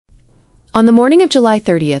On the morning of July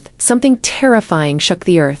 30th, something terrifying shook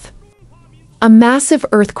the Earth. A massive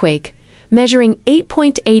earthquake, measuring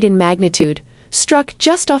 8.8 in magnitude, struck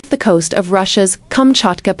just off the coast of Russia's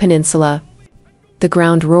Kamchatka Peninsula. The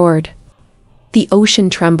ground roared. The ocean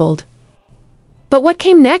trembled. But what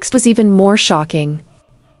came next was even more shocking.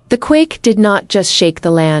 The quake did not just shake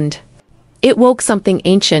the land. It woke something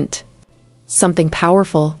ancient. Something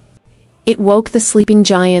powerful. It woke the sleeping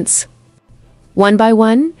giants. One by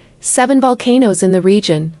one, 7 volcanoes in the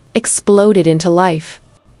region exploded into life.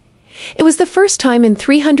 It was the first time in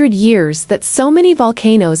 300 years that so many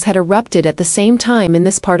volcanoes had erupted at the same time in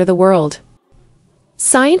this part of the world.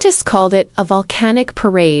 Scientists called it a volcanic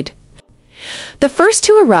parade. The first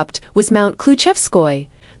to erupt was Mount Klyuchevskoy,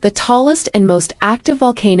 the tallest and most active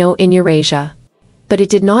volcano in Eurasia. But it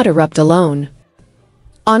did not erupt alone.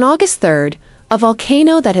 On August 3rd, a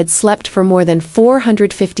volcano that had slept for more than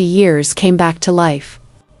 450 years came back to life.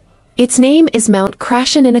 Its name is Mount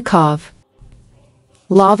Krasheninnikov.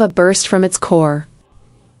 Lava burst from its core.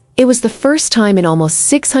 It was the first time in almost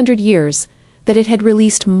 600 years that it had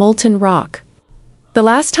released molten rock. The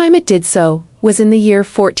last time it did so was in the year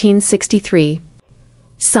 1463.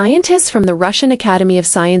 Scientists from the Russian Academy of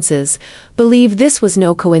Sciences believe this was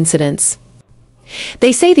no coincidence.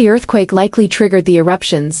 They say the earthquake likely triggered the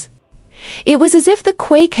eruptions. It was as if the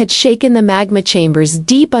quake had shaken the magma chambers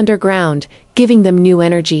deep underground, giving them new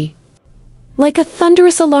energy. Like a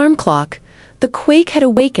thunderous alarm clock, the quake had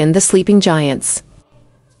awakened the sleeping giants.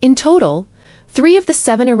 In total, 3 of the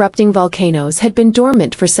 7 erupting volcanoes had been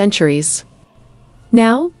dormant for centuries.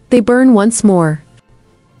 Now, they burn once more.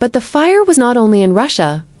 But the fire was not only in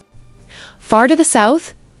Russia. Far to the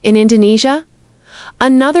south, in Indonesia,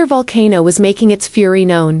 another volcano was making its fury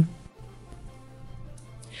known.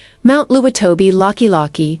 Mount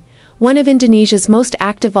Lewotobi, one of Indonesia's most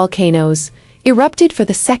active volcanoes, erupted for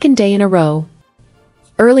the 2nd day in a row.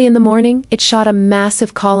 Early in the morning, it shot a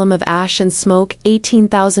massive column of ash and smoke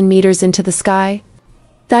 18,000 meters into the sky.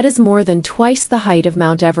 That is more than twice the height of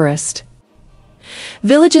Mount Everest.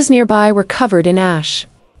 Villages nearby were covered in ash.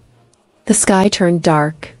 The sky turned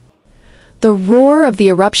dark. The roar of the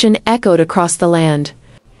eruption echoed across the land.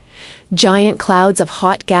 Giant clouds of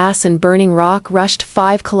hot gas and burning rock rushed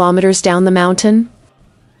 5 kilometers down the mountain.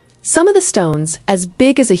 Some of the stones, as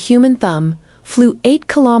big as a human thumb, flew 8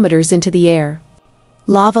 kilometers into the air.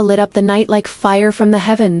 Lava lit up the night like fire from the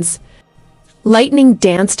heavens. Lightning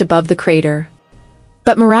danced above the crater.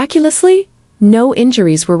 But miraculously, no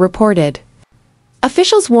injuries were reported.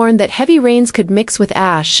 Officials warned that heavy rains could mix with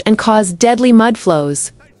ash and cause deadly mud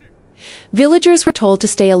flows. Villagers were told to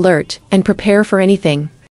stay alert and prepare for anything.